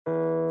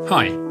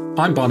Hi,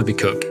 I'm Barnaby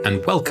Cook,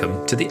 and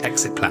welcome to The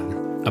Exit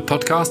Plan, a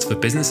podcast for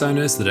business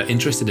owners that are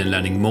interested in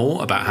learning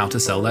more about how to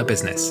sell their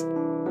business.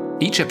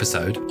 Each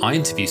episode, I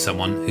interview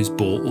someone who's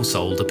bought or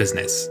sold a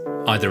business,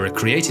 either a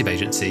creative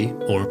agency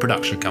or a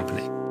production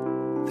company.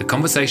 The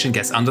conversation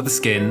gets under the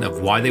skin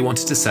of why they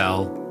wanted to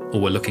sell or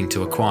were looking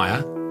to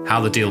acquire, how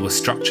the deal was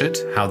structured,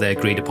 how they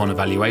agreed upon a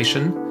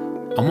valuation,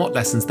 and what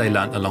lessons they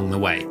learnt along the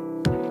way.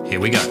 Here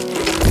we go.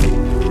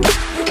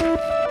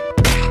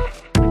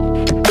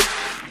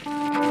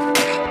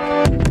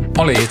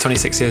 Olly is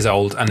 26 years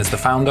old and is the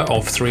founder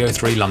of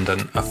 303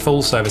 London, a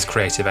full-service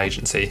creative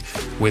agency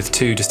with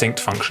two distinct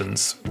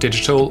functions,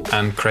 digital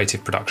and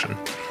creative production,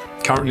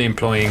 currently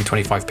employing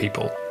 25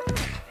 people.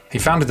 He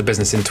founded the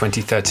business in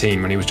 2013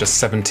 when he was just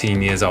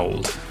 17 years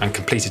old and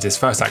completed his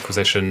first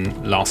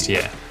acquisition last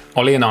year.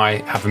 Olly and I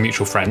have a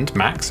mutual friend,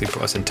 Max, who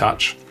put us in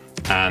touch,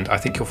 and I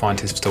think you'll find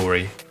his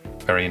story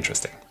very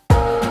interesting.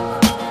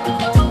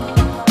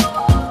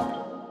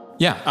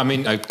 Yeah, I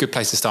mean, a good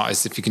place to start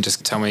is if you can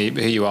just tell me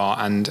who you are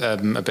and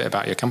a bit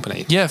about your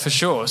company. Yeah, for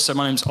sure. So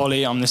my name's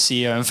Olly. I'm the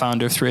CEO and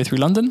founder of 303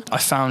 London. I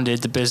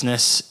founded the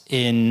business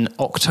in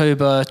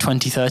October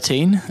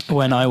 2013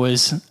 when I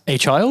was a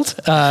child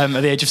at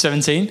the age of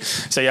 17.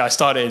 So yeah, I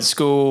started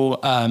school,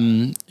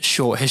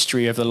 short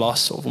history of the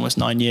last sort of almost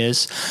 9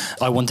 years.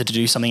 I wanted to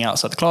do something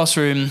outside the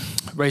classroom,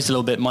 raised a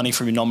little bit of money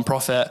from a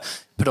non-profit,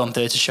 put on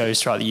theatre shows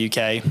throughout the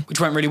UK, which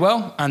went really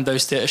well. And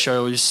those theatre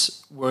shows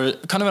were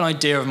kind of an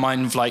idea of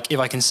mine of like, if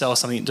I can sell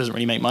something that doesn't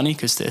really make money,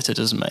 because theatre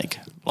doesn't make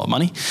a lot of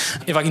money.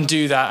 If I can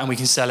do that and we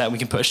can sell it and we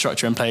can put a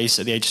structure in place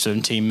at the age of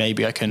 17,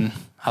 maybe I can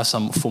have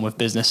some form of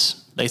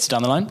business later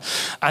down the line.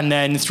 And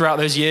then throughout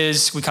those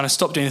years, we kind of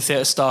stopped doing the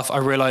theatre stuff. I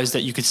realised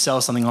that you could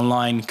sell something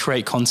online,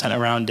 create content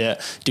around it,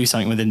 do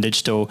something within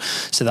digital.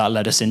 So that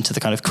led us into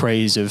the kind of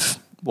craze of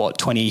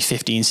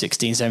 2015,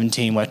 16,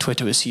 17, where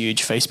Twitter was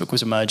huge, Facebook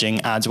was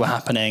emerging, ads were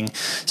happening,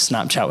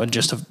 Snapchat had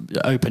just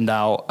opened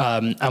out.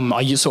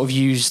 I sort of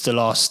used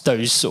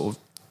those sort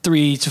of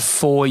 3 to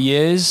 4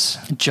 years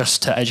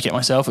just to educate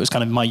myself. It was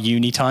kind of my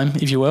uni time,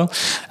 if you will.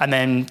 And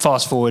then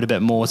fast forward a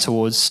bit more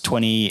towards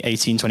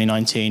 2018,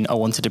 2019, I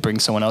wanted to bring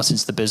someone else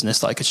into the business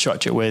that I could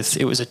structure it with.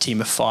 It was a team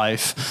of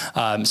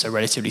 5, so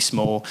relatively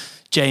small.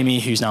 Jamie,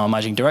 who's now a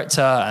managing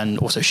director and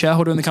also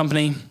shareholder in the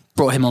company,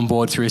 brought him on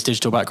board through his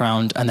digital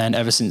background. And then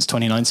ever since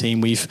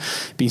 2019, we've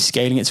been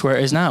scaling it to where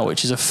it is now,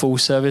 which is a full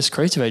service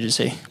creative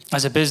agency.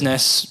 As a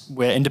business,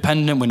 we're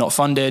independent, we're not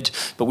funded,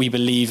 but we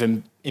believe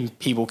in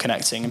people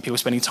connecting and people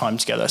spending time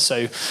together.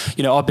 So,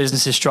 our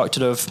business is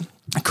structured of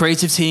a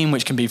creative team,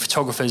 which can be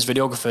photographers,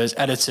 videographers,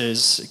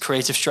 editors,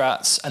 creative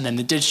strats. And then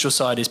the digital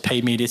side is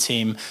paid media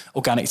team,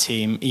 organic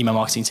team, email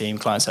marketing team,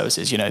 client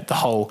services, the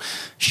whole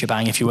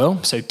shebang, if you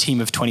will. So team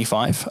of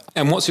 25.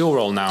 And what's your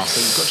role now? So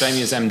you've got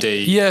Jamie as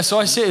MD. Yeah, so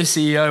I sit as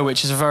CEO,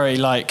 which is a very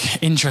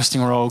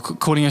interesting role.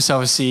 Calling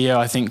yourself a CEO,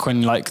 I think when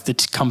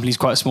the company's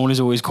quite small is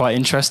always quite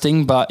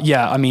interesting. But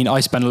yeah, I mean, I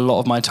spend a lot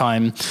of my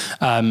time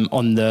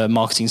on the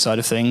marketing side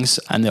of things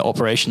and the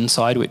operations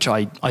side, which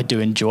I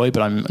do enjoy,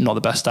 but I'm not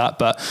the best at.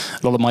 But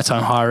a lot of my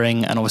time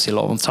hiring and obviously a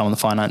lot of the time on the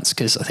finance,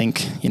 because I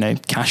think,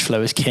 cash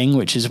flow is king,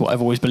 which is what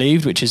I've always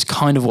believed, which is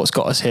kind of what's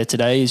got us here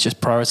today, is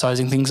just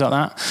prioritizing things like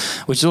that,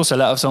 which has also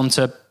led us on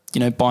to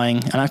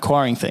buying and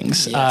acquiring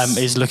things. Yes.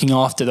 Is looking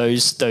after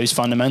those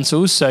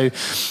fundamentals. So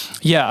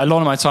yeah, a lot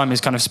of my time is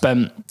kind of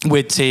spent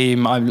with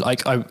team.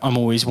 I'm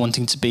always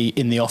wanting to be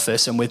in the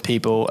office and with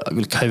people.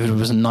 COVID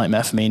was a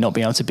nightmare for me not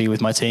being able to be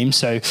with my team.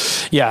 So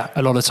yeah,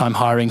 a lot of time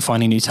hiring,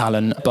 finding new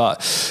talent,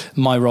 but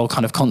my role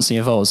kind of constantly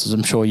evolves, as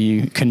I'm sure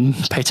you can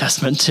pay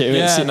testament to.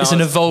 Yeah, it's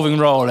an evolving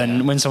role.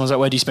 And when someone's like,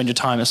 where do you spend your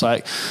time? It's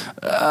like,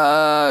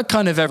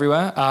 kind of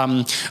everywhere.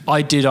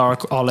 I did our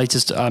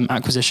latest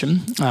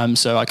acquisition.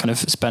 So I kind of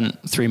spent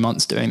 3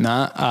 months doing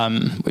that,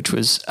 which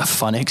was a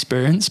fun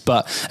experience.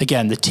 But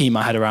again, the team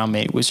I had around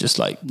me was just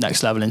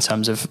next level in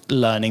terms of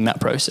learning that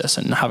process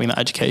and having that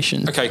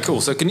education. Okay, cool.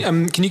 So can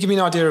you give me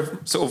an idea of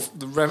sort of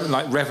the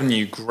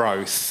revenue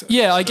growth?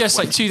 Yeah, I guess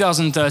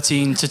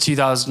 2013 to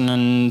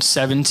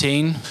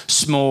 2017,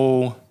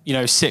 small,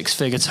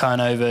 6-figure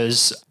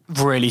turnovers,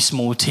 really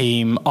small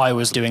team. I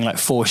was doing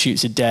 4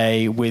 shoots a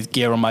day with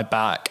gear on my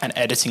back and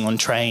editing on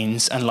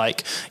trains, and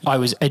I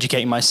was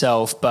educating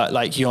myself,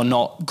 but you're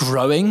not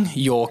growing,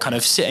 you're kind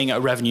of sitting at a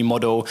revenue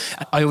model.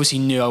 I obviously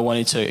knew I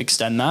wanted to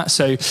extend that.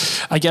 So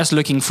I guess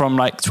looking from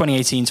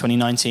 2018,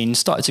 2019,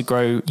 started to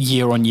grow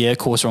year on year,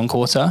 quarter on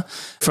quarter.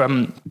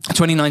 From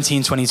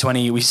 2019,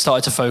 2020, we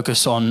started to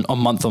focus on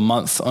month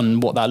on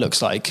what that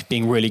looks like,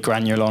 being really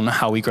granular on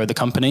how we grow the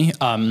company.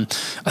 I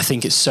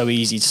think it's so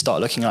easy to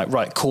start looking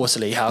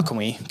quarterly, how can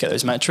we get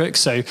those metrics?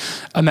 So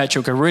a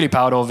metric we're really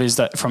proud of is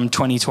that from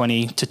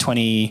 2020 to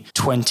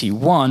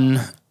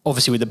 2021,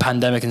 obviously with the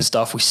pandemic and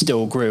stuff, we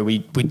still grew. We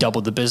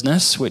doubled the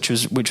business, which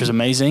was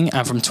amazing.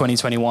 And from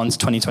 2021 to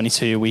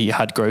 2022, we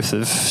had growth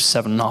of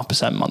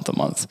 7.5% month on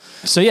month.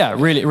 So yeah,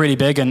 really, really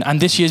big.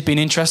 And this year's been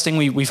interesting.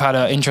 We've had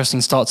an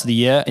interesting start to the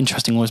year.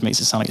 Interesting always makes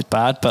it sound like it's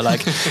bad, but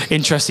like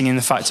interesting in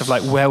the fact of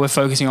like where we're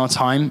focusing our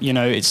time. You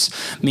know,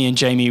 it's me and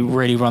Jamie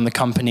really run the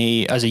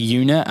company as a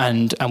unit,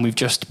 and we've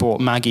just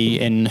brought Maggie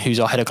in, who's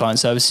our head of client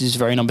services,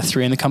 very number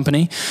 3 in the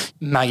company.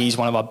 Maggie's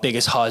one of our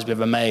biggest hires we've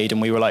ever made, and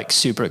we were like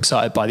super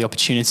excited by the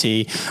opportunity.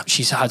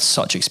 She's had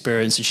such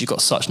experience and she's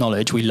got such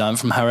knowledge. We learn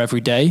from her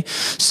every day.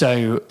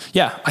 So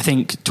yeah, I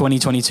think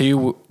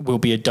 2022 will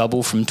be a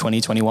double from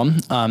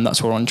 2021.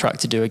 That's what we're on track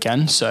to do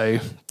again. So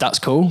that's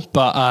cool.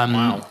 But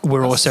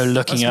we're also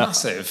looking at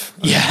massive.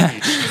 Yeah,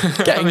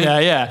 getting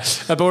there. Yeah,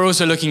 but we're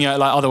also looking at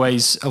like other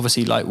ways.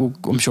 Obviously, like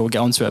I'm sure we'll get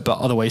onto it, but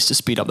other ways to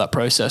speed up that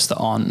process that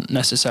aren't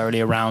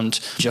necessarily around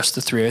just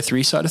the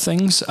 303 side of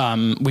things.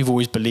 We've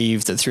always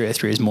believed that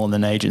 303 is more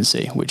than an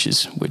agency, which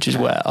is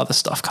where other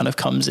stuff kind of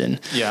comes in.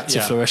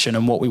 To fruition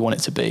and what we want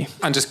it to be.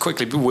 And just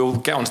quickly, we'll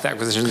get onto the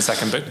acquisition in a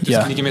second, but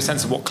can you give me a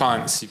sense of what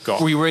clients you've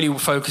got? We really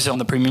focus on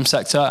the premium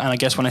sector, and I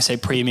guess when I say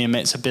premium,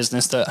 it's a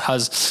business that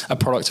has a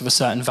product of a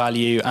certain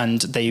value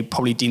and they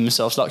probably deem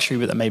themselves luxury,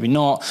 but they're maybe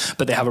not,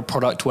 but they have a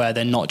product where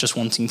they're not just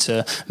wanting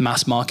to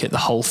mass market the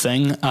whole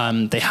thing.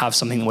 They have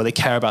something where they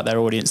care about their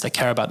audience, they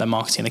care about their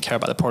marketing, they care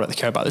about the product, they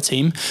care about the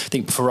team. I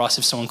think for us,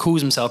 if someone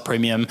calls himself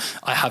premium,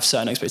 I have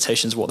certain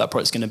expectations of what that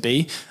product's going to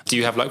be. Do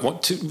you have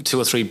like two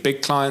or three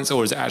big clients,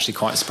 or is it actually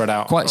quite spread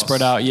out? Quite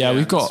spread out, yeah.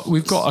 We've got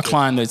a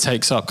client that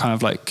takes up kind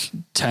of like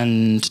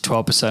 10 to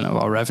 12% of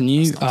our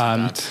revenue,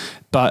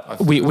 but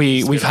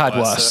we've had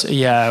worse.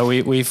 Yeah,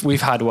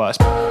 we've had worse.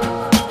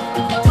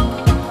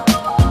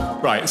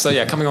 Right. So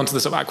yeah, coming on to the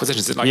sort of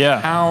acquisitions,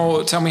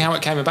 tell me how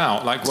it came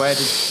about. Like where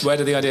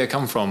did the idea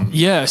come from?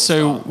 Yeah.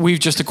 So we've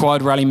just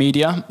acquired Rally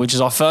Media, which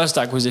is our first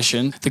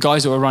acquisition. The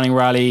guys that were running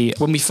Rally,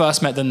 when we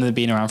first met them, they'd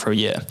been around for a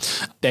year.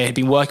 They had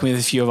been working with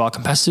a few of our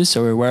competitors,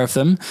 so we were aware of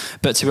them.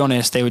 But to be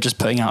honest, they were just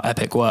putting out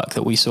epic work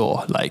that we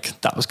saw. Like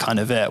that was kind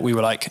of it. We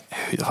were like,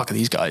 who the fuck are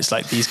these guys?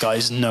 Like these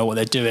guys know what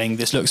they're doing.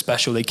 This looks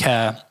special. They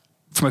care.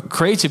 From a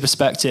creative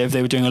perspective,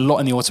 they were doing a lot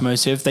in the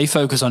automotive. They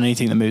focus on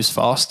anything that moves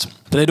fast,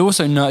 but they'd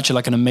also nurture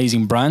like an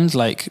amazing brand.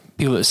 Like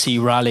people that see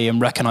Rally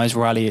and recognize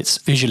Rally, it's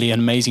visually an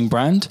amazing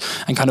brand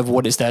and kind of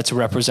what it's there to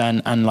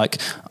represent, and like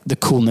the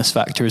coolness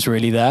factor is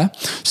really there.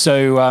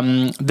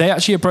 So they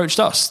actually approached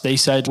us. They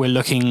said, we're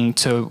looking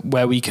to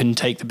where we can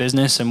take the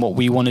business and what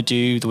we want to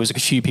do. There was a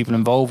few people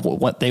involved,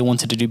 what they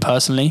wanted to do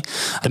personally.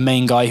 The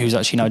main guy who's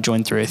actually now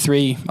joined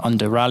 303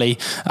 under Rally,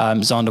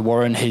 Xander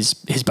Warren, his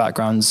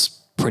background's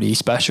pretty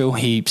special.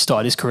 He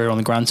started his career on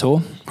the Grand Tour,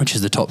 which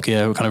is the Top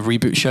Gear kind of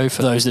reboot show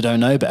for those that don't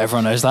know, but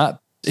everyone knows that.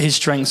 His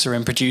strengths are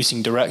in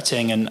producing,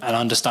 directing, and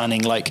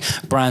understanding like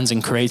brands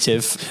and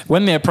creative.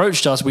 When they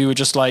approached us, we were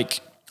just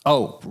like,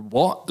 oh,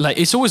 what? Like,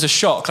 it's always a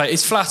shock. Like,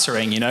 it's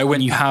flattering, you know,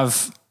 when you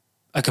have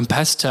a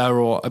competitor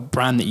or a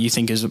brand that you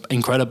think is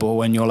incredible,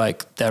 when you're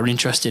like, they're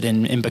interested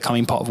in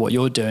becoming part of what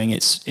you're doing.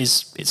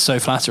 It's so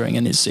flattering,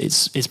 and it's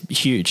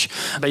huge.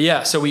 But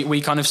yeah, so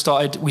we kind of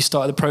started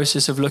the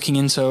process of looking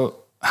into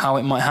how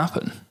it might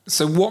happen.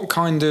 So what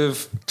kind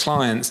of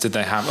clients did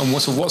they have, and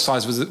what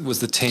size was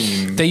the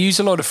team? They use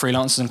a lot of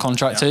freelancers and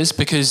contractors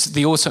because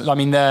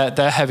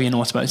they're heavy in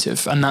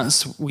automotive, and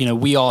that's, you know,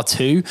 we are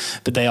too,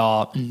 but they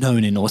are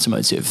known in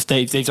automotive.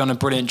 They've done a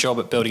brilliant job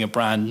at building a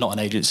brand, not an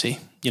agency.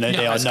 You know,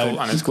 they are known,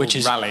 cool. And it's which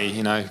is Rally,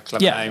 you know,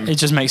 clever name. It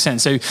just makes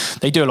sense. So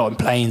they do a lot in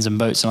planes and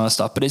boats and other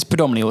stuff, but it's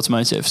predominantly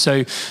automotive.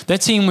 So their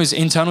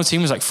internal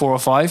team was like 4 or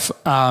 5.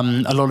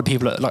 A lot of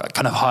people at like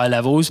kind of higher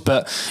levels,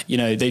 but you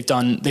know, they've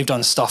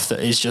done stuff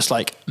that is just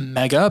like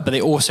mega, but they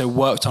also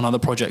worked on other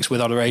projects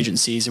with other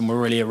agencies and were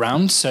really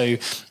around. So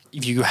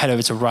if you head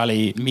over to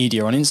Rally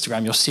Media on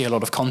Instagram, you'll see a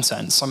lot of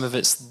content. Some of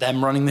it's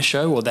them running the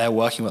show, or they're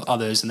working with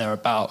others and they're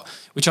about,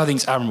 which I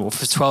think is admirable.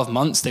 For 12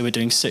 months, they were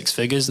doing 6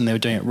 figures and they were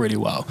doing it really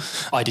well.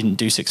 I didn't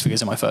do 6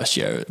 figures in my first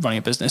year running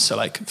a business, so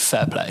like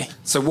fair play.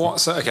 So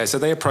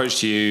they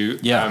approached you,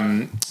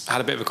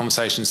 had a bit of a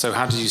conversation. So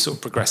how did you sort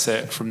of progress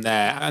it from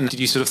there? And did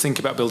you sort of think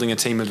about building a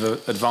team of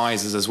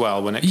advisors as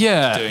well when it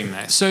came to doing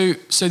this? So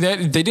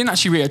they didn't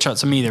actually reach out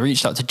to me. They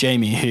reached out to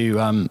Jamie, who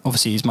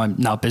obviously is my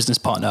now business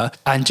partner.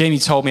 And Jamie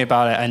told me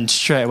about it, and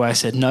straight away I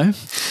said no.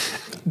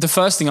 The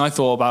first thing I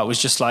thought about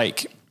was just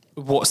like,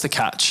 what's the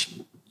catch?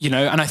 You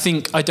know, and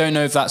I don't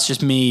know if that's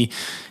just me,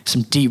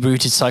 some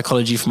deep-rooted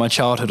psychology from my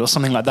childhood or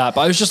something like that.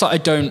 But I was just like, I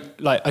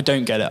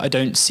don't get it. I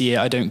don't see it.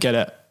 I don't get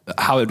it,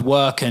 how it'd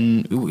work.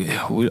 And, you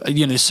know,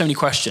 there's so many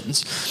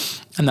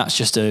questions. And that's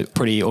just a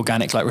pretty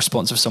organic like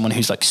response of someone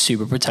who's like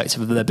super protective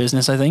of their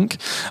business, I think,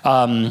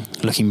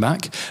 looking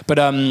back. But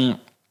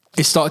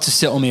it started to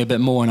sit on me a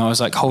bit more, and I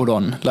was like, hold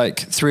on, like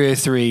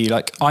 303,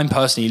 like I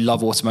personally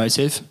love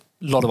automotive.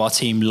 A lot of our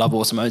team love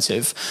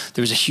automotive.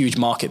 There is a huge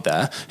market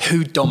there.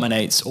 Who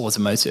dominates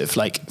automotive?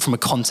 Like from a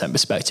content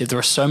perspective, there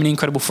are so many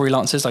incredible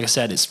freelancers. Like I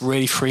said, it's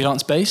really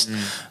freelance based.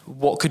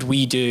 What could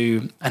we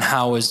do, and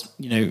how, as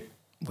you know,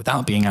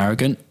 without being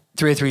arrogant,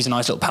 303 is a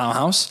nice little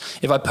powerhouse.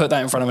 If I put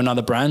that in front of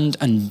another brand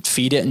and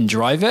feed it and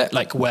drive it,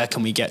 like where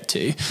can we get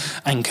to?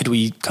 And could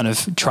we kind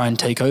of try and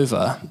take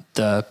over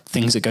the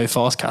things that go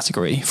fast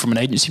category from an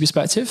agency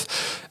perspective?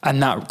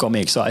 And that got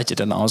me excited.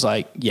 And I was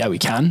like, yeah, we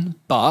can,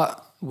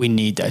 but we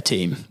need their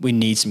team. We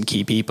need some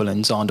key people,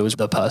 and Zander was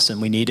the person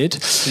we needed.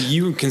 So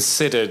you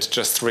considered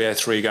just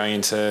 303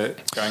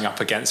 going up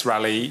against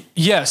Rally?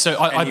 Yeah. So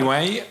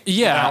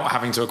without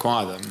having to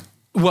acquire them.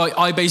 Well,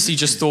 I basically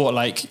just thought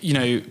like, you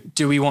know,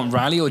 do we want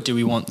Rally or do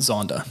we want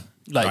Zander?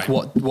 Like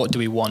what do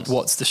we want?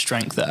 What's the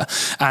strength there?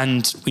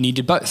 And we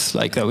needed both.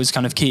 Like that was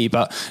kind of key.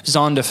 But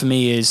Zander for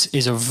me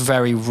is a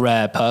very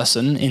rare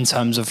person in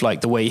terms of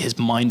like the way his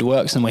mind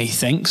works and the way he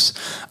thinks.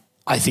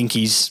 I think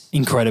he's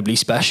incredibly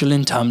special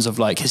in terms of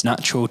like his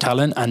natural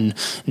talent and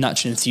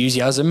natural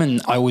enthusiasm.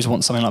 And I always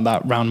want something like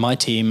that around my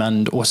team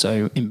and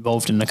also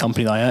involved in the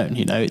company that I own.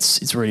 You know,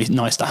 it's really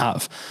nice to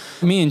have.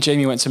 Me and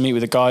Jamie went to meet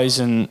with the guys,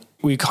 and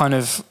we kind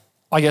of,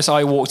 I guess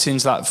I walked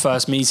into that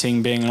first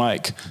meeting being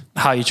like,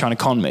 how are you trying to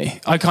con me?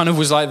 I kind of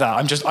was like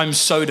that. I'm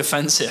so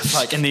defensive,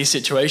 like in these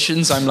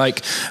situations. I'm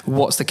like,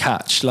 what's the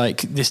catch?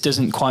 Like, this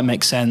doesn't quite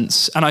make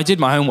sense. And I did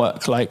my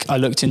homework. Like I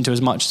looked into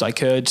as much as I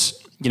could.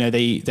 You know,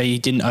 they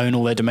didn't own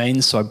all their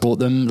domains, so I bought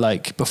them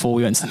like before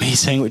we went to the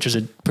meeting, which was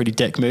a pretty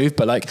dick move.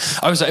 But like,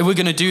 I was like, if we're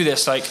going to do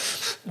this, like,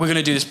 we're going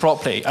to do this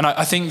properly. And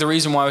I think the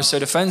reason why I was so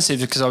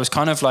defensive is because I was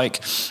kind of like,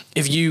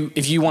 if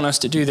you want us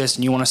to do this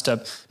and you want us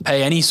to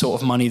pay any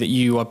sort of money that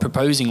you are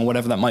proposing or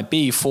whatever that might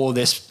be for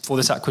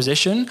this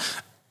acquisition,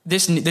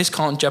 this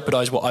can't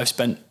jeopardize what I've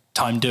spent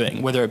time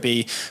doing, whether it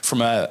be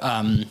from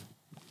a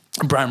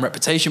brand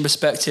reputation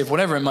perspective,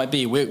 whatever it might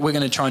be. We're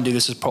going to try and do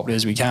this as properly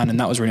as we can, and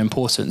that was really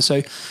important. So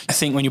I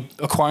think when you're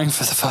acquiring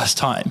for the first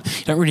time,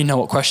 you don't really know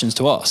what questions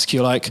to ask.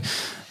 You're like,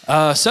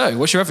 so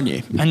what's your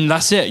revenue? And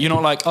that's it. You're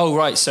not like, oh,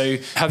 right, so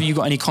have you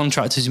got any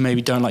contractors who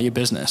maybe don't like your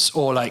business?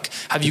 Or like,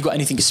 have you got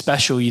anything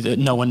special that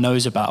no one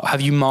knows about? Have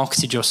you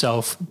marketed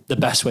yourself the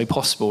best way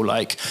possible?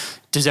 Like,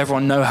 does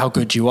everyone know how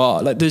good you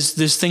are? Like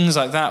there's things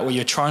like that where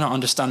you're trying to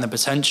understand the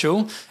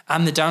potential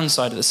and the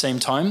downside at the same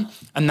time.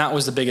 And that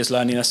was the biggest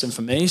learning lesson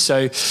for me.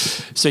 So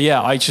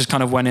yeah, I just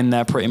kind of went in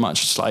there pretty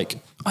much just like,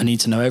 I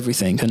need to know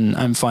everything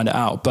and find it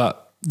out.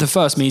 But the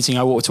first meeting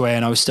I walked away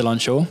and I was still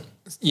unsure.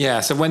 Yeah.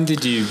 So when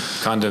did you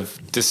kind of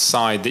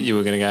decide that you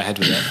were going to go ahead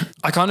with it?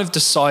 I kind of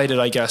decided,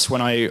 I guess,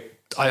 when I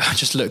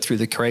just looked through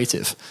the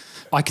creative.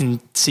 I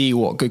can see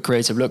what good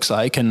creative looks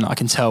like and I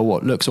can tell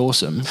what looks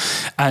awesome.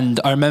 And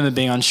I remember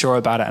being unsure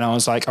about it. And I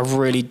was like, I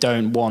really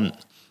don't want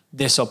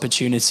this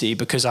opportunity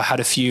because I had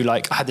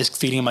I had this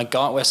feeling in my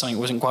gut where something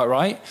wasn't quite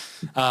right,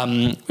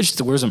 which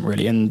there wasn't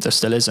really, and there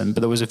still isn't. But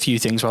there was a few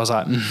things where I was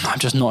like, I'm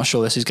just not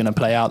sure this is going to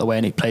play out the way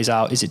it plays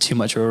out. Is it too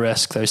much of a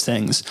risk? Those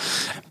things.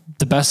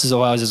 The best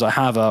advisors I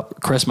have are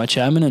Chris, my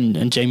chairman,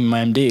 and Jamie,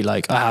 my MD.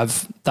 Like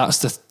that's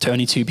the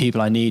only two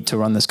people I need to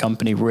run this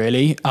company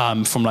really,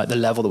 from like the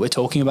level that we're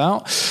talking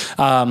about.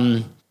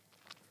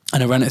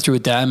 And I ran it through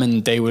with them,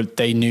 and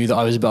they knew that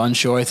I was a bit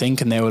unsure, I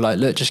think, and they were like,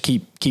 look, just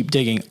keep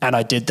digging. And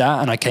I did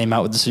that, and I came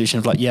out with the solution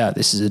of like, yeah,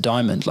 this is a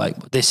diamond.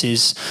 Like, this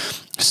is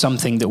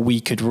something that we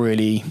could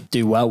really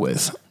do well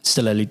with.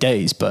 Still early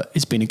days, but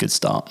it's been a good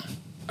start.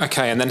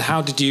 Okay, and then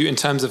how did you, in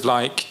terms of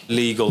like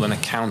legal and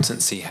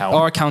accountancy, help?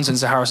 Our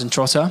accountants are Harris &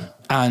 Trotter,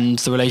 and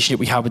the relationship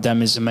we have with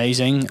them is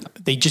amazing.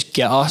 They just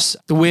get us.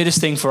 The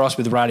weirdest thing for us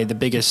with Rally, the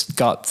biggest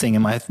gut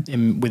thing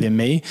within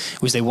me,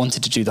 was they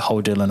wanted to do the whole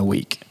deal in a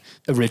week.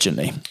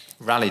 Originally.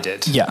 Rally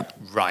did? Yeah.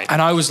 Right.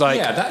 And I was like,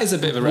 yeah, that is a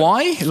bit of a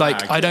why? flag,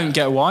 like, I don't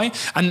get why.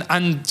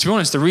 And to be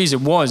honest, the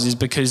reason is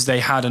because they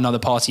had another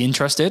party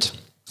interested,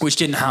 which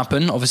didn't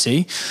happen,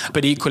 obviously.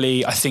 But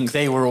equally, I think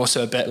they were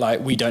also a bit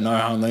like, we don't know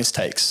how long this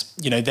takes.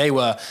 You know, they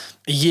were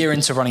a year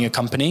into running a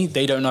company.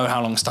 They don't know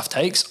how long stuff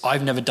takes.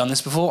 I've never done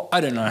this before.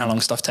 I don't know how long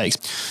stuff takes.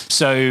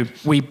 So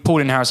we pulled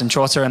in Harris &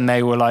 Trotter, and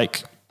they were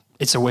like,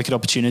 it's a wicked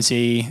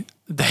opportunity.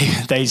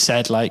 They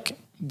said like,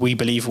 we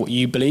believe what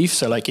you believe.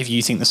 So like, if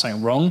you think there's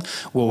something wrong,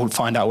 we'll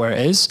find out where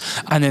it is.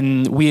 And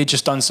then we had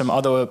just done some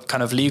other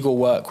kind of legal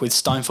work with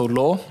Steinfeld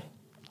Law.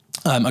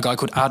 A guy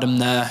called Adam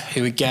there,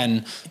 who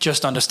again,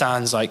 just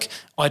understands like,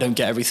 I don't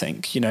get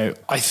everything. You know,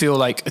 I feel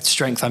like a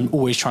strength I'm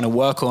always trying to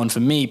work on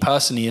for me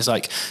personally is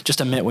like, just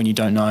admit when you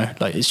don't know.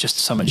 Like, it's just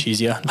so much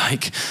easier.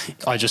 Like,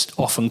 I just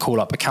often call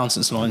up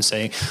accountants law and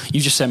say, you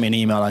just sent me an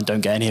email, I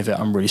don't get any of it,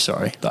 I'm really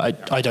sorry.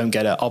 Like, I don't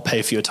get it. I'll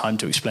pay for your time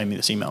to explain me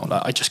this email.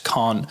 Like, I just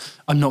can't,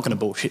 I'm not going to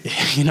bullshit you.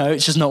 You know,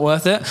 it's just not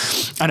worth it.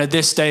 And at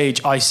this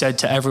stage, I said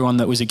to everyone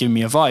that was giving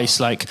me advice,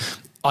 like,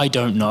 I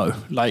don't know.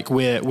 Like,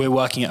 we're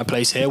working at a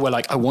place here where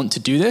like, I want to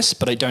do this,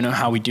 but I don't know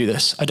how we do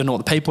this. I don't know what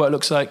the paperwork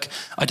looks like.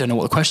 I don't know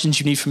what the questions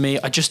you need from me.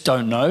 I just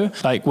don't know.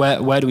 Like,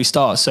 where do we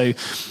start? So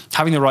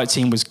having the right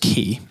team was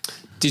key.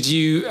 Did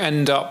you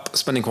end up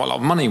spending quite a lot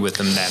of money with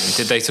them then?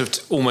 Did they sort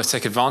of almost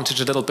take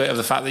advantage a little bit of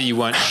the fact that you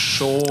weren't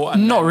sure?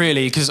 Not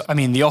really, because I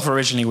mean, the offer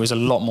originally was a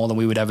lot more than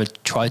we would ever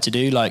try to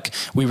do. Like,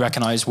 we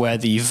recognised where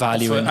the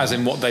value as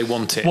in what they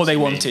wanted. What they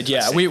wanted,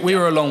 yeah. We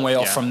were a long way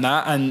off from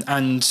that,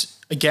 and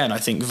again, I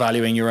think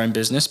valuing your own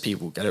business,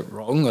 people get it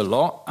wrong a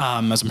lot,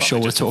 as I'm sure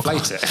we'll talk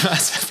about.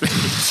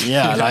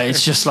 Yeah, like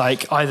it's just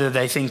like either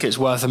they think it's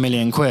worth £1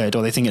 million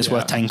or they think it's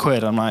worth 10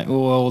 quid. I'm like,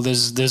 well,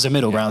 there's a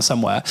middle ground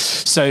somewhere.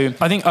 So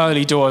I think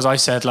early doors, I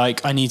said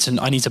like, I need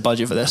to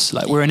budget for this.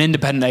 Like we're an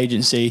independent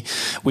agency.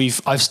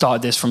 I've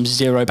started this from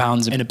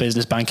 £0 in a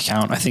business bank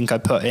account. I think I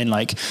put in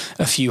like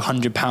a few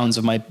 £100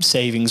 of my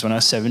savings when I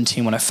was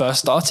 17 when I first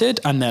started,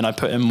 and then I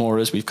put in more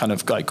as we've kind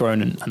of like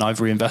grown and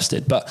I've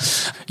reinvested.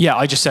 But yeah,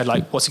 I just said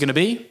like, what's it going to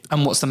be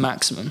and what's the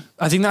maximum?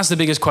 I think that's the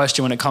biggest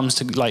question when it comes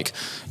to like,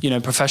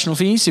 professional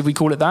fees, if we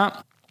call it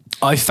that.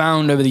 I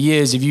found over the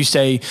years, if you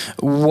say,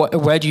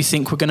 where do you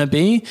think we're going to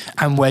be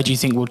and where do you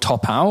think we'll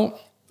top out?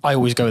 I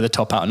always go with the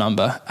top out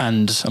number.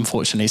 And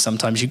unfortunately,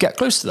 sometimes you get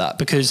close to that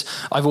because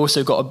I've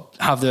also got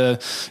to have the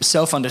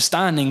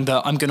self-understanding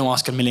that I'm going to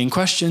ask 1 million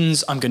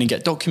questions. I'm going to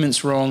get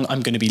documents wrong.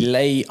 I'm going to be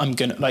late. I'm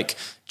going to like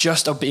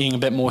just being a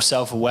bit more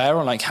self-aware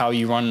on like how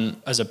you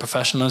run as a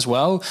professional as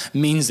well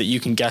means that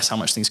you can guess how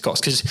much things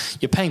cost because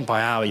you're paying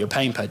by hour, you're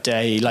paying per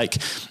day. Like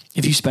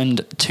if you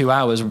spend 2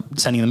 hours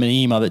sending them an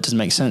email that doesn't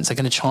make sense, they're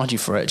going to charge you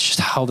for it. It's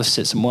just how the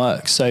system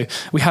works. So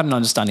we had an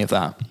understanding of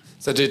that.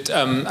 So did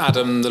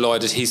Adam, the lawyer,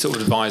 did he sort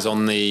of advise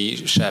on the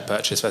share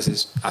purchase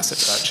versus asset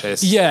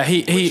purchase? Yeah,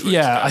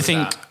 I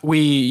think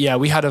we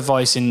had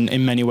advice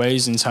in many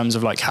ways in terms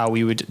of like how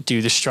we would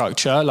do the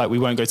structure. Like we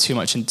won't go too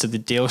much into the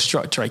deal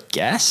structure, I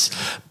guess,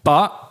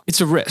 but it's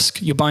a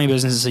risk. You're buying a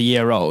business that's a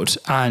year old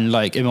and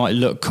like it might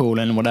look cool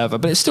and whatever,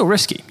 but it's still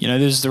risky.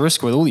 There's the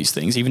risk with all these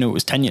things, even if it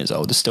was 10 years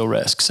old, there's still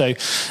risk. So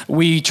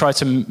we tried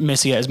to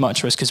mitigate as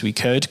much risk as we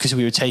could because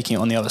we were taking it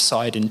on the other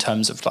side in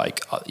terms of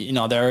like,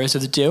 other areas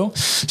of the deal.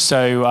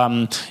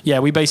 So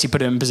we basically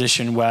put it in a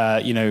position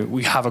where,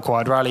 we have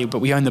acquired Rally, but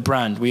we own the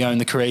brand, we own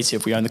the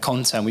creative, we own the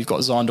content. We've got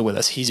Zander with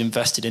us. He's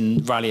invested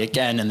in Rally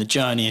again and the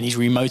journey and he's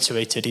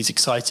remotivated, he's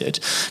excited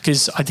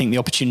because I think the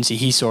opportunity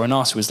he saw in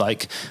us was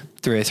like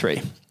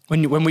 303.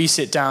 When we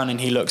sit down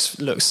and he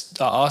looks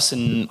at us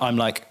and I'm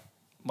like,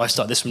 I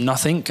started this from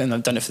nothing and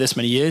I've done it for this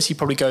many years, he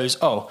probably goes,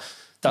 oh,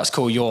 that's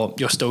cool, you're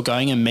still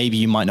going and maybe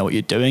you might know what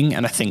you're doing.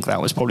 And I think that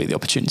was probably the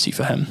opportunity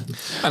for him.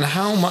 And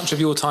how much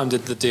of your time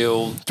did the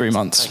deal 3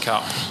 months take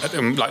up?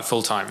 Like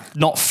full time?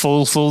 Not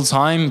full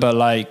time, but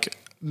like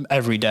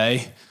every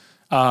day.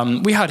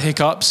 We had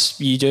hiccups,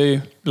 you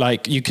do.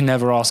 Like you can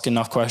never ask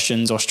enough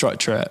questions or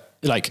structure it.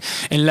 Like,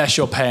 unless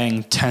you're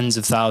paying tens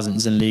of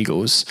thousands in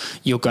legals,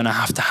 you're going to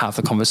have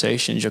the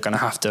conversations. You're going to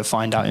have to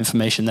find out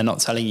information they're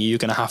not telling you. You're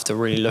going to have to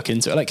really look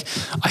into it. Like,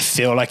 I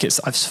feel like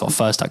I've got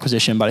first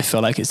acquisition, but I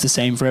feel like it's the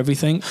same for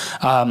everything.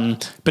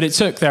 But it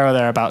took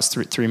thereabouts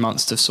 3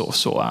 months to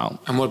sort out.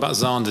 And what about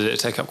Zander? Did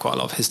it take up quite a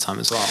lot of his time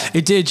as well?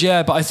 It did,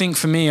 yeah. But I think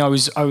for me,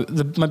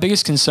 my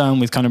biggest concern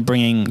with kind of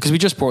bringing, because we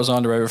just brought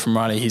Zander over from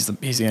Rally. He's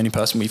the only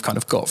person we've kind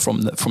of got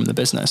from the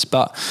business,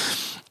 but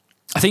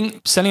I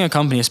think selling a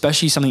company,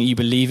 especially something you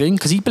believe in,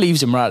 because he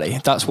believes in Rally,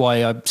 that's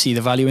why I see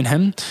the value in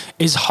him,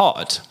 is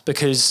hard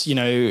because,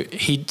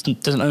 he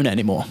doesn't own it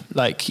anymore.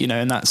 Like,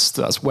 and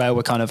that's where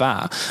we're kind of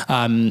at.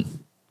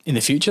 In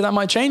the future that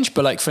might change,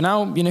 but like for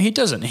now, he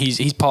doesn't.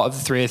 He's part of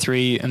the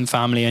 303 and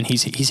family, and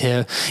he's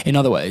here in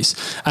other ways.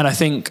 And I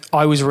think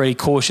I was really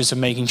cautious of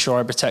making sure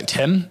I protect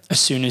him as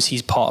soon as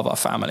he's part of our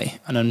family.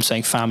 And I'm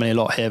saying family a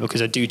lot here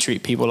because I do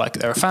treat people like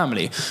they're a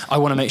family. I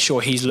want to make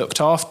sure he's looked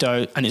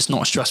after and it's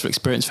not a stressful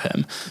experience for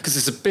him. Because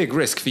it's a big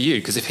risk for you.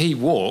 Because if he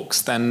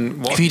walks,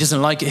 then if he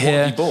doesn't like it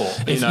here, he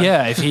bought,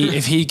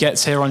 if he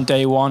gets here on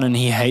day one and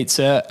he hates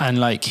it and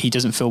like he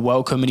doesn't feel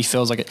welcome and he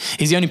feels like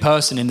he's the only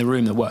person in the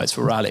room that works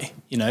for Rally.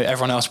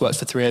 Everyone else works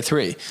for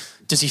 303.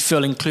 Does he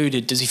feel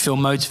included? Does he feel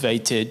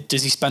motivated?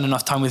 Does he spend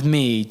enough time with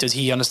me? Does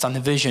he understand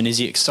the vision? Is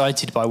he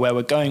excited by where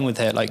we're going with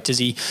it? Like, does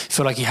he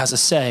feel like he has a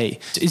say?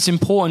 It's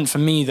important for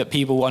me that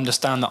people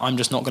understand that I'm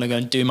just not going to go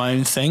and do my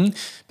own thing,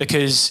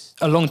 because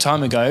a long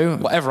time ago,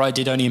 whatever I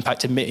did only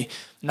impacted me.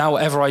 Now,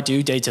 whatever I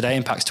do day to day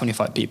impacts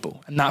 25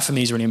 people. And that for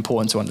me is really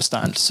important to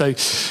understand. So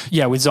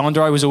yeah, with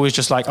Zander, I was always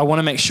just like, I want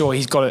to make sure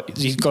he's got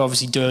to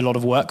obviously do a lot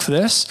of work for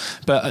this,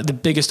 but at the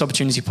biggest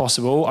opportunity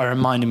possible, I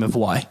remind him of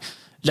why.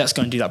 Let's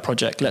go and do that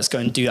project. Let's go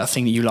and do that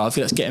thing that you love.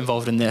 Let's get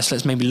involved in this.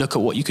 Let's maybe look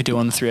at what you could do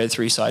on the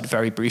 303 side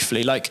very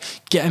briefly. Like,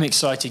 get him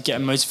excited, get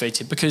him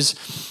motivated, because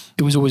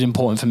it was always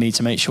important for me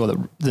to make sure that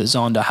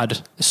Zander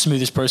had the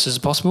smoothest process as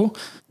possible.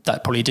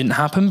 That probably didn't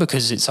happen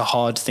because it's a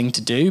hard thing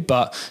to do,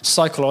 but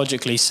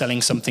psychologically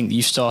selling something that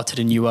you started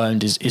and you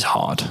owned is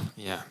hard.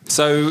 Yeah.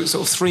 So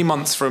sort of 3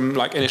 months from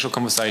like initial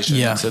conversation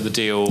to the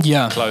deal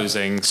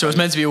closing. So it was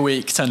meant to be a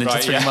week, turned into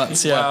 3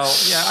 months. Yeah. Well,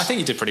 yeah, I think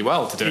you did pretty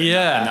well to do it.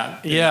 Yeah.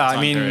 I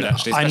mean, period,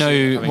 actually, I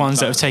know ones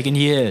that have taken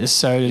years.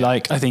 So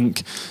like, I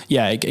think,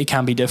 it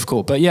can be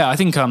difficult, but yeah, I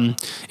think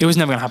it was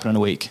never going to happen in a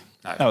week.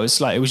 No. That was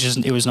like,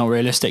 it was not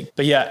realistic.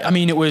 But yeah, I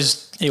mean, it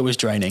was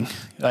draining.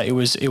 Like it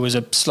was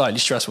a slightly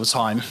stressful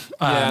time.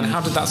 And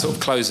how did that sort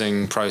of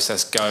closing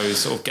process go?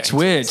 Sort of getting to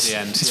the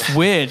end. It's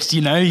weird.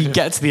 You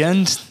get to the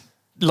end,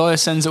 lawyer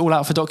sends it all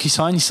out for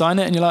DocuSign, you sign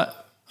it and you're like,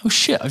 oh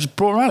shit, I just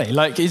brought Rally.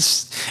 Like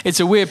it's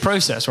a weird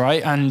process,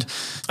 right? And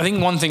I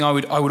think one thing I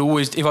would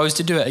always, if I was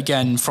to do it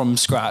again from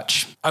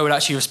scratch, I would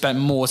actually have spent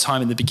more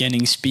time at the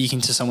beginning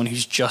speaking to someone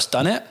who's just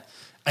done it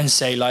and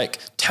say like,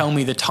 tell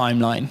me the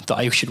timeline that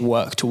I should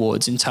work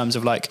towards in terms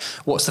of like,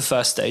 what's the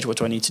first stage? What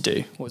do I need to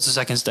do? What's the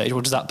second stage?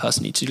 What does that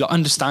person need to do? Like,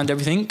 understand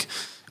everything.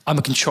 I'm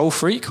a control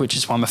freak, which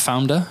is why I'm a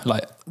founder.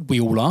 Like we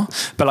all are.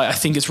 But like, I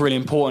think it's really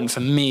important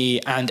for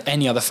me and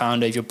any other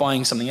founder, if you're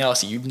buying something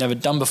else that you've never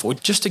done before,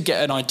 just to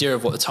get an idea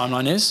of what the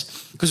timeline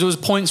is. Because there was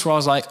points where I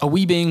was like, are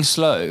we being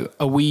slow?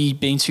 Are we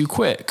being too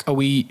quick?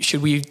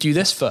 Should we do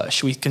this first?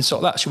 Should we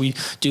consult that? Should we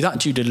do that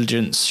due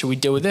diligence? Should we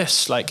deal with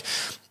this? Like,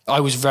 I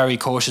was very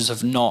cautious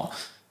of not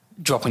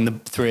dropping the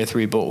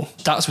 303 ball.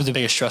 That's what the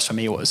biggest stress for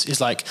me was.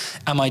 Is like,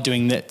 am I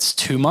doing this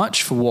too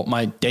much for what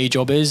my day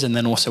job is? And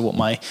then also what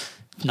my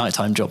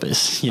nighttime job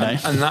is, you know?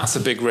 And that's a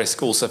big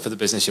risk also for the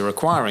business you're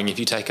acquiring. If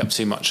you take up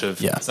too much of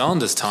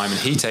Xander's time and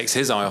he takes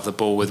his eye off the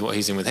ball with what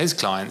he's doing with his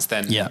clients,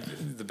 then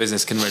the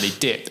business can really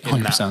dip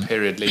in 100%. That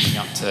period leading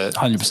up to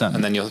 100%.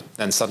 And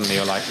then suddenly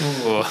you're like,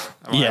 oh,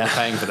 am I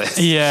paying for this?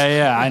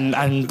 And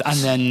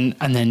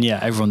then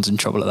everyone's in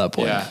trouble at that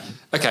point. Yeah.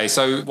 Okay,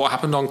 so what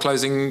happened on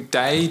closing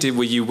day?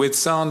 Were you with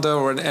Xander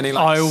or any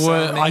like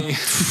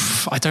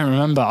I don't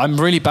remember.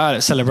 I'm really bad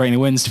at celebrating the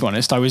wins, to be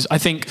honest. I was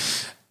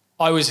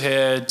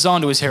here,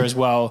 Xander was here as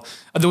well.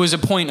 There was a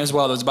point as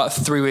well, there was about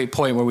a 3-week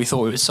point where we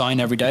thought we would sign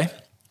every day,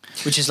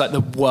 which is like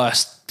the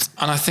worst.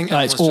 And I think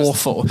it's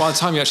awful. By the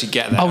time you actually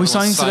get there, are we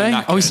signing today?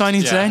 Knackered. Are we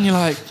signing today? And you're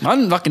like, I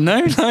don't fucking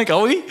know. Like,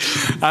 are we?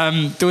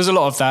 There was a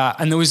lot of that.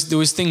 And there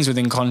was things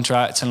within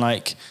contract and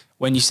like,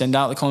 when you send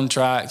out the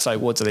contracts,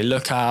 like what do they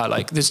look at?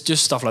 Like there's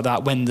just stuff like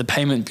that. When the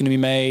payment going to be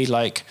made,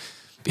 like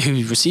who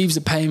receives the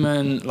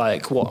payment,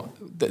 like what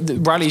the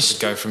rallies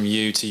go from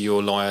you to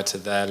your lawyer to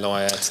their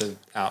lawyer to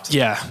out.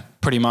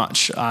 Pretty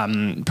much how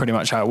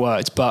it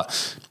worked.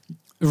 But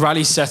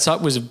rally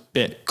setup was a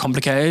bit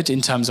complicated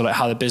in terms of like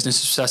how the business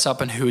was set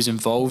up and who was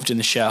involved in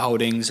the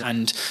shareholdings,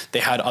 and they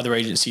had other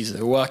agencies that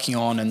they were working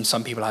on, and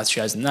some people had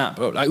shares in that.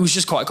 But like, it was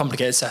just quite a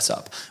complicated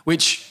setup,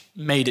 which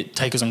made it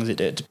take as long as it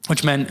did,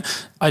 which meant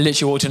I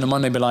literally walked in on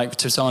Monday and be like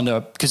to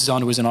Xander, because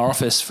Xander was in our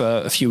office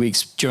for a few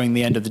weeks during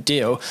the end of the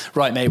deal,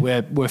 right mate,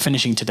 we're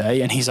finishing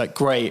today. And he's like,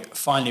 great,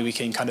 finally we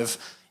can kind of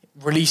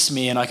release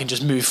me and I can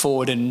just move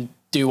forward and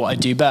do what I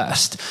do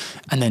best.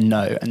 And then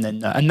no. And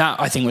that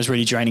I think was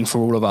really draining for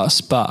all of us.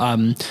 But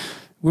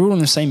we're all in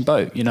the same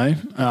boat, you know.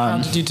 How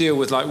did you deal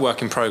with like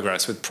work in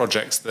progress, with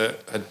projects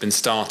that had been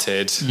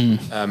started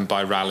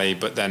by Rally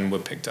but then were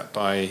picked up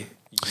by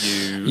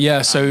you?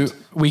 Yeah, so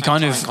we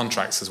kind of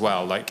contracts as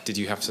well. Like, did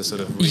you have to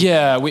sort of?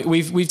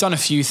 We've done a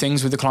few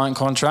things with the client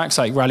contracts.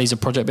 Like Rally's a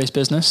project-based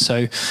business,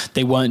 so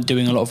they weren't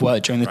doing a lot of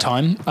work during the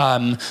time.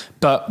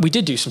 But we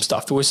did do some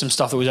stuff. There was some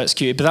stuff that was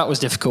executed, but that was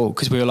difficult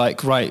because we were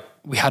like, right,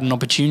 we had an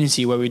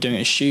opportunity where we were doing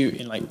a shoot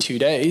in like 2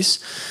 days,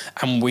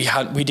 and we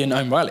didn't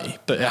own Rally,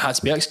 but it had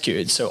to be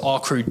executed. So our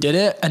crew did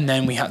it, and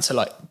then we had to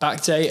like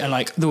backdate, and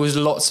like there was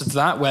lots of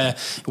that where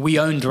we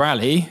owned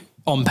Rally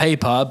on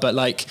paper, but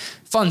like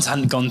funds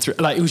hadn't gone through.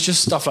 Like it was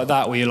just stuff like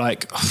that where you're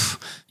like,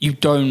 you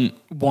don't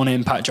want to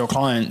impact your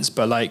clients,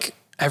 but like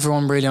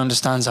everyone really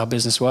understands how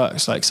business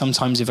works. Like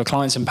sometimes if a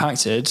client's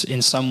impacted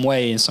in some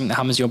way and something that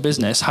happens to your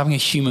business, having a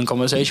human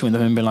conversation with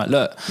them and being like,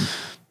 look,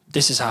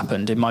 this has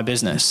happened in my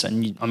business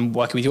and I'm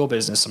working with your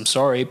business. I'm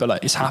sorry, but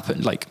like it's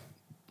happened. Like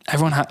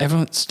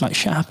everyone's like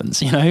shit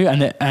happens, you know,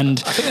 and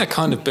I think that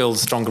kind of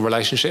builds stronger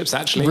relationships.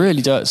 Actually, it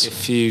really does.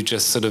 If you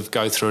just sort of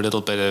go through a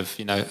little bit of,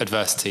 you know,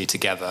 adversity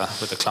together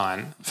with a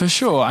client, for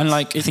sure. And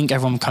like I think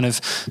everyone kind of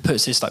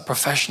puts this like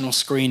professional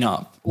screen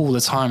up all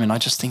the time, and I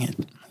just think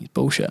it's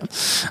bullshit.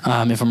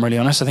 If I'm really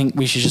honest, I think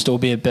we should just all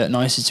be a bit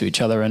nicer to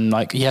each other. And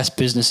like, yes,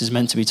 business is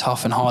meant to be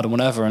tough and hard and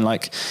whatever, and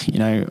like, you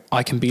know,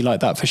 I can be like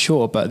that for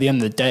sure. But at the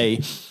end of the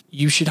day,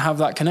 you should have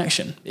that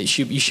connection. You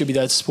should be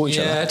there to support each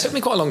other. Yeah, it took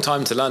me quite a long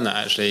time to learn that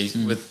actually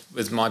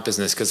with my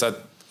business,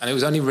 and it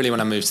was only really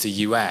when I moved to the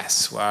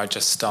US where I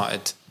just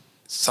started.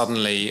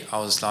 Suddenly, I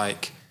was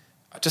like,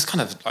 I just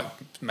kind of like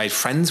made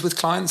friends with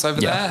clients over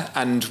there,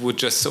 and would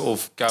just sort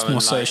of go it's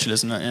more social,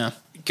 isn't it? Yeah.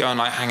 Go and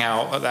like hang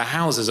out at their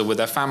houses or with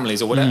their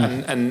families or whatever.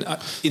 And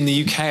in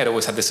the UK, I'd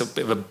always had this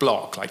bit of a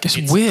block, like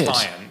it's weird. A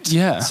client.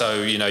 Yeah.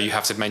 So, you know, you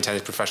have to maintain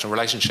this professional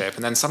relationship.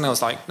 And then suddenly I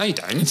was like, no, you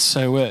don't. It's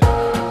so weird.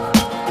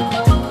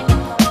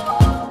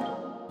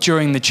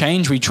 During the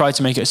change, we tried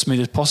to make it as smooth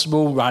as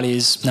possible. Rally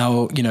is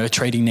now, you know, a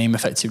trading name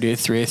effectively of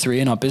 303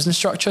 in our business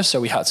structure.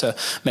 So we had to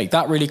make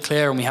that really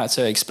clear, and we had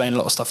to explain a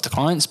lot of stuff to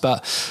clients.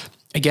 But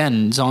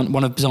again,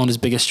 one of Xander's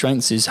biggest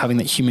strengths is having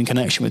that human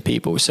connection with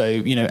people. So,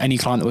 you know, any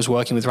client that was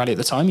working with Rally at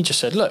the time, he just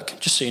said, look,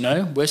 just so you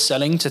know, we're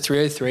selling to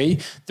 303.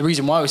 The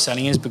reason why we're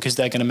selling is because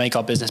they're going to make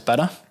our business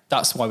better.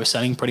 That's why we're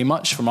selling pretty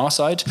much from our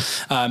side.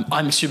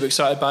 I'm super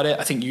excited about it.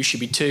 I think you should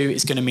be too.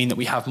 It's going to mean that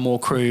we have more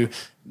crew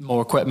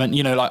more equipment.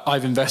 You know, like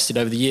I've invested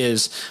over the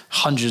years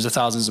hundreds of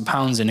thousands of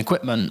pounds in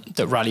equipment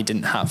that Rally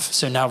didn't have.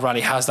 So now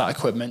Rally has that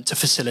equipment to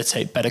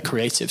facilitate better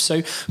creative.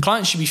 So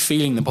clients should be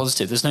feeling the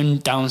positive. There's no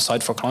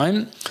downside for a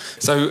client.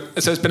 So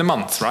it's been a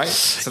month, right?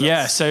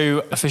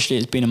 So officially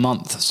it's been a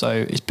month. So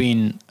it's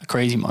been a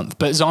crazy month.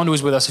 But Xander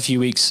was with us a few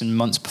weeks and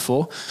months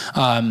before,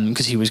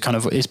 because he was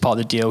is part of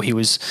the deal. He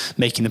was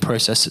making the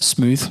process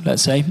smooth,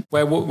 let's say.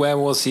 Where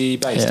was he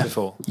based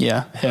before?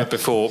 Yeah.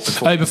 Before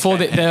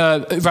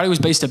Rally was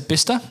based at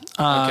Bicester,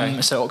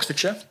 Okay. so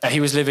Oxfordshire. He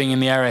was living in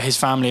the area. His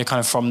family are kind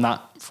of from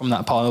that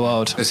part of the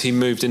world. Has he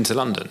moved into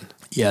London?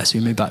 Yeah, so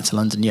we moved back to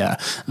London,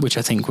 which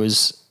I think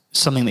was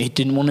something that he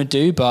didn't want to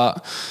do.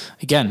 But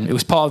again, it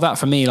was part of that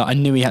for me. Like I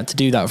knew he had to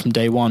do that from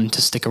day one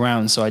to stick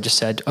around. So I just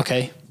said,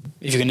 okay,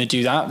 if you're going to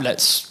do that,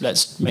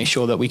 let's make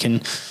sure that we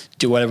can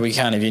do whatever we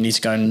can. If you need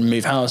to go and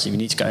move house, if you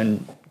need to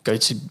go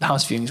to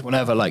house viewings,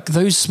 whatever, like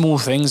those small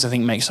things I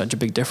think make such a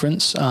big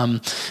difference.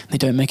 They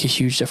don't make a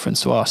huge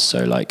difference to us.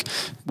 So like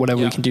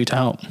whatever we can do to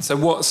help.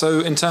 So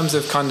in terms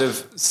of kind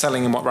of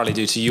selling and what Rally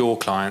do to your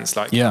clients,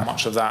 like how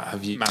much of that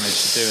have you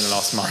managed to do in the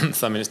last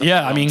month? I mean,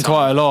 it's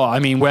quite a lot. I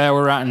mean, where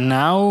we're at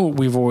now,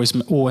 we've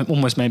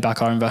almost made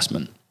back our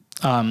investment,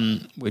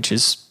 which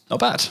is not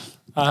bad.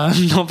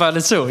 Not bad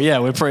at all. Yeah,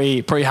 we're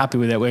pretty happy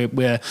with it.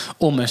 We're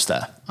almost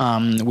there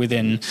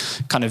within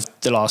kind of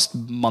the last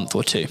month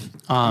or two.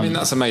 I mean,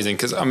 that's amazing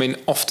because I mean,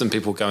 often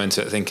people go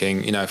into it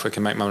thinking, you know, if we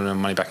can make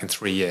money back in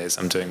 3 years,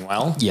 I'm doing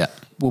well. Yeah,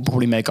 we'll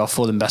probably make our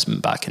full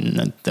investment back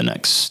in the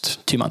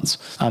next 2 months.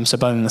 So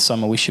by the end of the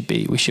summer, we should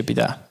be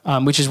there.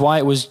 Which is why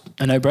it was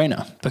a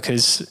no-brainer,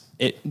 because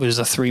it was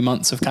a 3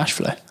 months of cash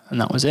flow,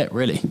 and that was it,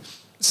 really.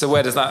 So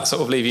where does that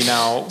sort of leave you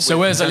now? So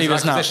where does that leave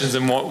us now?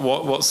 And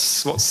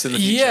what's in the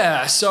future?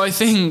 Yeah, so I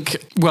think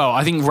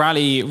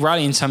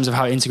Rally in terms of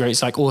how it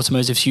integrates, like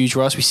automotive is huge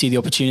for us. We see the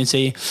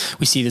opportunity,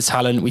 we see the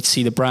talent, we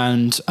see the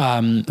brand.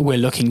 We're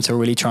looking to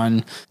really try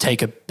and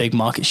take a big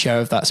market share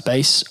of that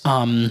space.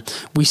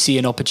 We see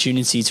an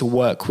opportunity to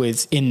work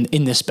with in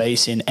this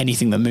space, in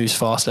anything that moves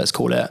fast, let's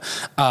call it,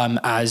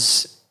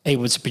 as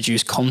able to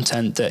produce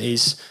content that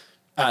is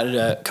at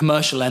a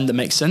commercial end that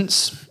makes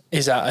sense,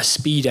 is at a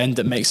speed end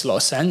that makes a lot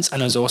of sense,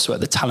 and is also at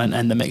the talent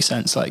end that makes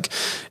sense. Like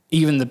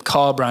even the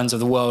car brands of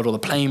the world, or the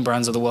plane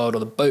brands of the world, or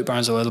the boat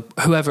brands of the world,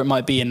 whoever it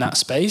might be in that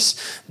space,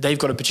 they've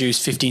got to produce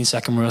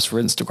 15-second reels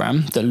for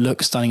Instagram that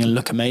look stunning and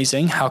look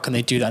amazing. How can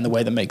they do that in a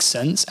way that makes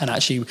sense and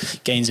actually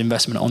gains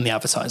investment on the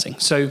advertising?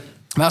 So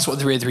that's what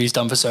 303 has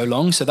done for so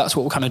long. So that's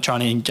what we're kind of trying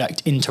to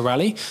inject into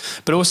Rally.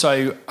 But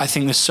also, I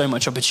think there's so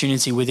much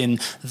opportunity within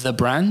the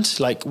brand.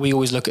 Like we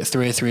always look at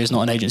 303 as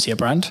not an agency, a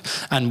brand,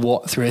 and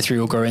what 303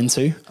 will grow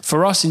into.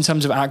 For us, in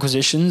terms of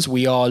acquisitions,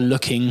 we are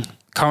looking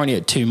currently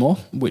at 2 more,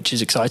 which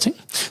is exciting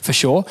for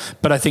sure.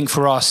 But I think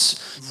for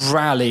us,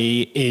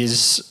 Rally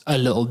is a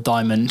little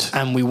diamond,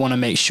 and we want to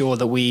make sure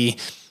that we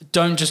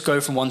don't just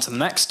go from one to the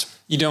next.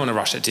 You don't want to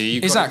rush it, do you?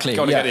 You've exactly.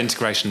 got to get the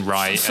integration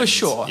right. For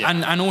sure. Yeah.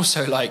 And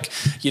also, like,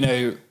 you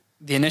know,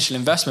 the initial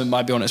investment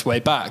might be on its way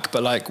back,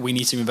 but like we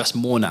need to invest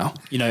more now.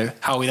 You know,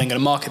 how are we then going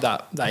to market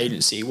that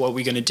agency? What are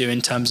we going to do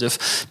in terms of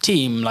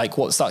team? Like,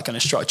 what's that kind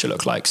of structure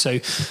look like? So,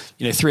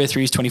 you know,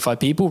 303 is 25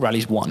 people,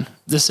 Rally's 1.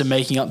 There's some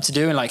making up to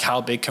do, and like how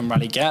big can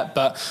Rally get?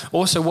 But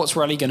also, what's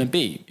Rally going to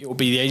be? It will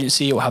be the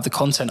agency, it will have the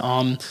content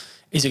arm.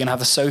 Is it going to have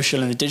the social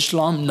and the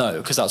digital arm?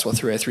 No, because that's what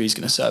 303 is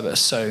going to service.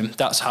 So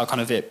that's how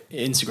kind of it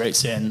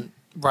integrates in.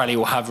 Rally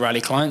will have Rally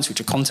clients, which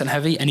are content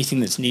heavy. Anything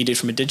that's needed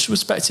from a digital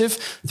perspective,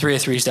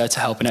 303 is there to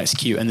help and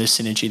execute, and there's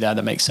synergy there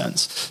that makes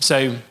sense.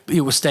 So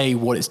it will stay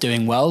what it's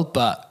doing well,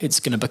 but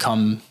it's going to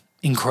become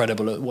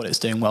incredible at what it's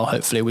doing well,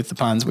 hopefully, with the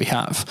plans we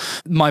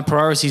have. My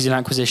priorities in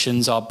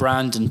acquisitions are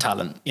brand and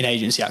talent in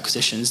agency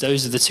acquisitions.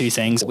 Those are the 2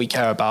 things that we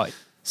care about.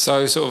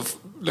 So sort of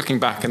looking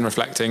back and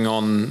reflecting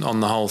on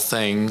the whole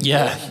thing,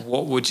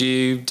 what would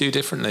you do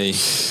differently?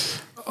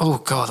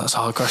 Oh God, that's a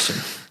hard question.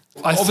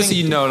 Obviously,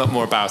 you know a lot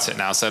more about it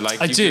now, so like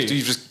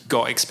you've just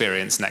got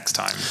experience next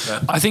time.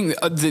 But I think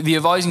the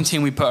advising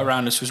team we put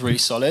around us was really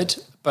solid,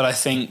 but I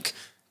think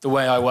the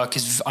way I work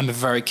is I'm a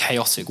very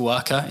chaotic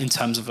worker in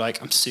terms of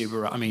like I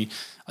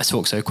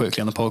talk so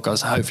quickly on the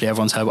podcast, hopefully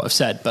everyone's heard what I've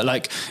said, but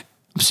like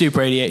I'm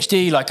super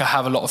ADHD, like I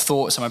have a lot of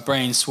thoughts and my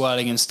brain's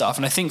swirling and stuff,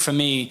 and I think for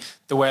me,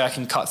 the way I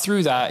can cut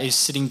through that is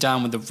sitting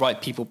down with the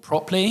right people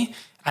properly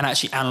and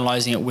actually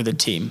analysing it with a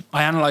team.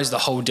 I analysed the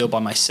whole deal by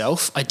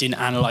myself. I didn't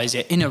analyse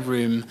it in a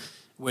room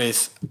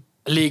with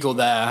a legal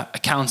there,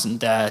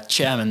 accountant there,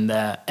 chairman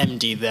there,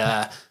 MD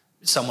there,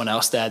 someone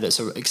else there that's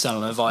an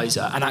external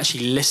advisor, and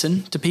actually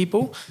listen to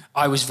people.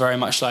 I was very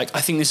much like, I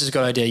think this is a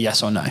good idea,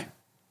 yes or no.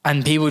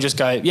 And people just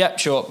go, yeah,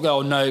 sure,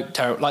 oh no,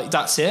 terrible. Like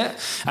that's it.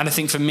 And I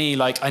think for me,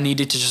 like I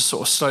needed to just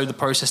sort of slow the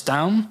process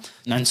down,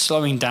 and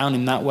slowing down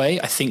in that way,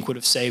 I think would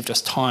have saved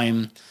us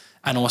time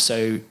and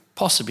also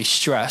possibly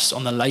stress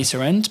on the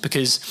later end,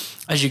 because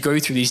as you go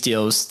through these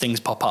deals, things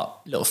pop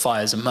up, little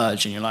fires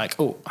emerge, and you're like,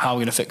 oh, how are we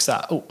going to fix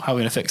that? Oh, how are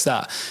we going to fix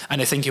that?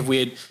 And I think if we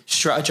had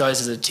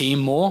strategized as a team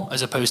more,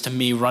 as opposed to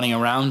me running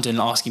around and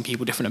asking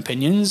people different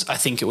opinions, I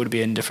think it would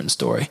be a different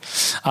story.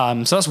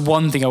 So that's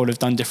one thing I would have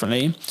done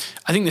differently.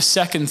 I think the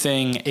second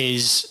thing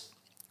is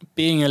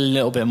being a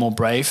little bit more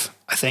brave,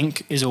 I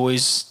think, is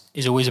always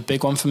a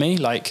big one for me.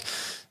 Like,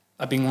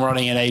 I've been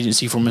running an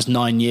agency for almost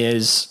 9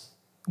 years.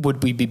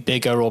 Would we be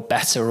bigger or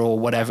better or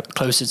whatever,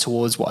 closer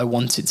towards what I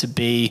want it to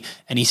be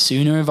any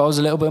sooner if I was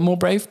a little bit more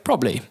brave?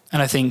 Probably.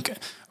 And I think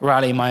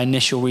Rally, my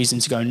initial reason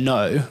to go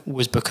no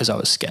was because I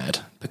was scared,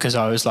 because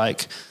I was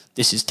like,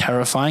 this is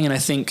terrifying. And I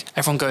think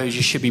everyone goes,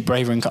 you should be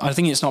braver. And I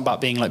think it's not about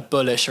being like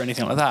bullish or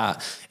anything like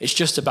that. It's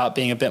just about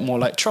being a bit more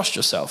like, trust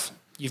yourself.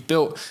 You've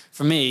built,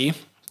 for me,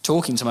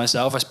 talking to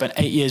myself, I spent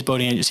 8 years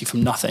building an agency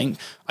from nothing.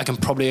 I can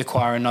probably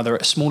acquire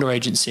a smaller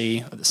agency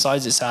at the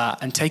size it's at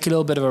and take a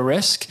little bit of a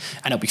risk,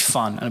 and it'll be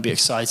fun and it'll be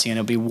exciting and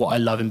it'll be what I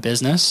love in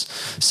business.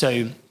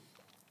 So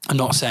I'm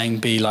not saying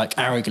be like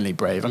arrogantly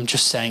brave. I'm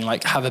just saying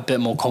like have a bit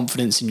more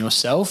confidence in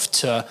yourself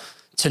to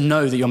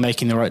know that you're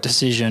making the right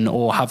decision,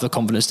 or have the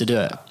confidence to do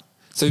it.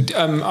 So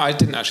I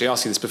didn't actually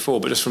ask you this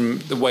before, but just from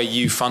the way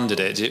you funded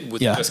it,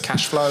 was it just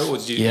cash flow, or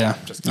did you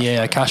just cash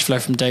flow? Cash flow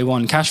from day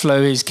one. Cash flow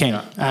is king.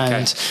 Yeah.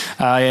 And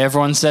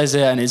everyone says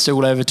it, and it's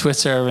all over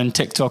Twitter and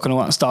TikTok and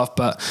all that stuff.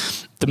 But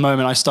the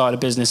moment I started a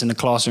business in the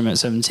classroom at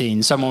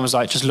 17, someone was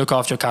like, just look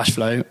after your cash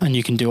flow and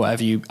you can do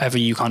whatever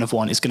you kind of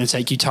want. It's going to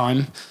take you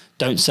time.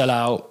 Don't sell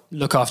out,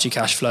 look after your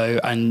cash flow,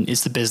 and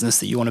it's the business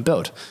that you want to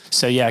build.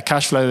 So yeah,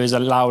 cash flow has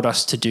allowed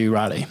us to do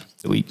Rally.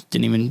 We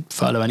didn't even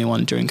furlough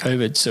anyone during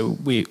COVID. So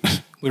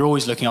we're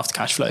always looking after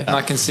cash flow. And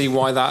I can see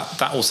why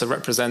that also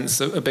represents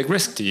a big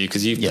risk to you,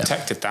 because you've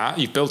protected that.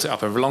 You've built it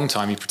up over a long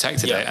time. You've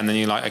protected it. And then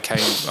you're like,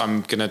 okay,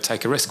 I'm going to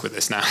take a risk with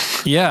this now.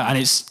 Yeah. And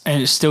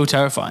it's still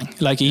terrifying.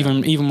 Like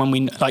even when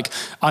we, like,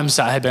 I'm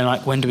sat here being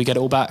like, when do we get it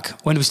all back?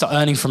 When do we start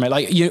earning from it?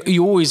 Like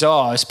you always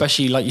are,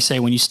 especially like you say,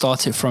 when you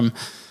start it from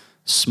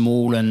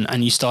small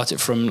and you start it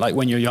from like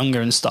when you're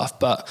younger and stuff.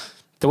 But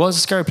the world's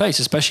a scary place,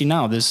 especially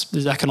now.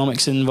 There's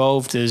economics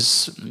involved,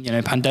 there's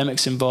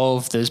pandemics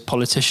involved, there's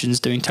politicians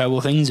doing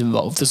terrible things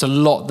involved. There's a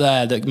lot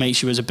there that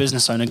makes you as a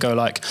business owner go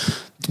like,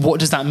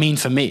 what does that mean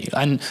for me?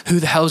 And who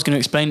the hell is going to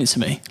explain it to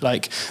me?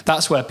 Like,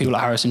 that's where people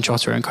like Harris and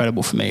Trotter are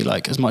incredible for me.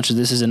 Like, as much as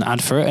this is an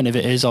ad for it, and if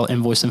it is, I'll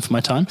invoice them for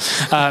my time.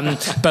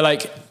 But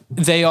like,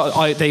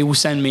 they will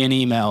send me an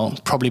email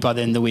probably by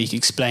the end of the week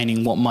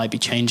explaining what might be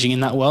changing in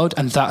that world,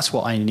 and that's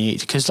what I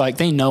need, because like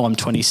they know I'm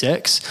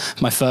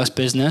 26, my first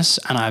business,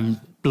 and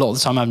a lot of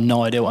the time I have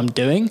no idea what I'm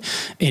doing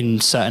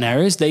in certain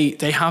areas.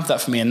 They have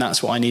that for me, and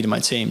that's what I need in my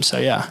team. So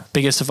yeah,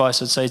 biggest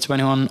advice I'd say to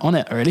anyone on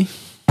it, really.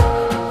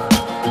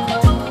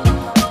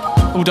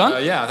 All done?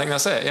 I think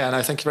that's it. Yeah,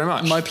 no, thank you very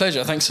much. My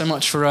pleasure. Thanks so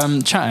much for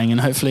chatting, and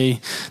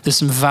hopefully there's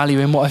some value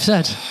in what I've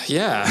said.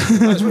 Yeah,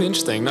 that was really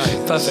interesting. No,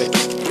 perfect.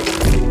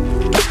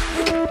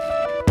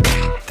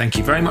 Thank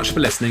you very much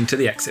for listening to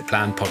the Exit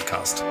Plan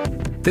podcast.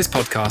 This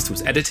podcast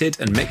was edited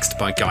and mixed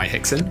by Guy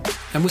Hickson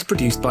and was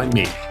produced by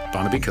me,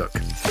 Barnaby Cook.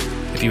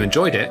 If you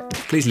enjoyed it,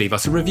 please leave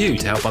us a review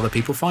to help other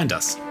people find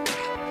us.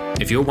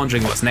 If you're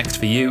wondering what's next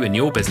for you in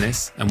your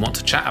business and want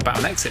to chat about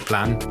an exit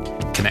plan,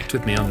 connect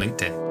with me on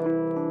LinkedIn.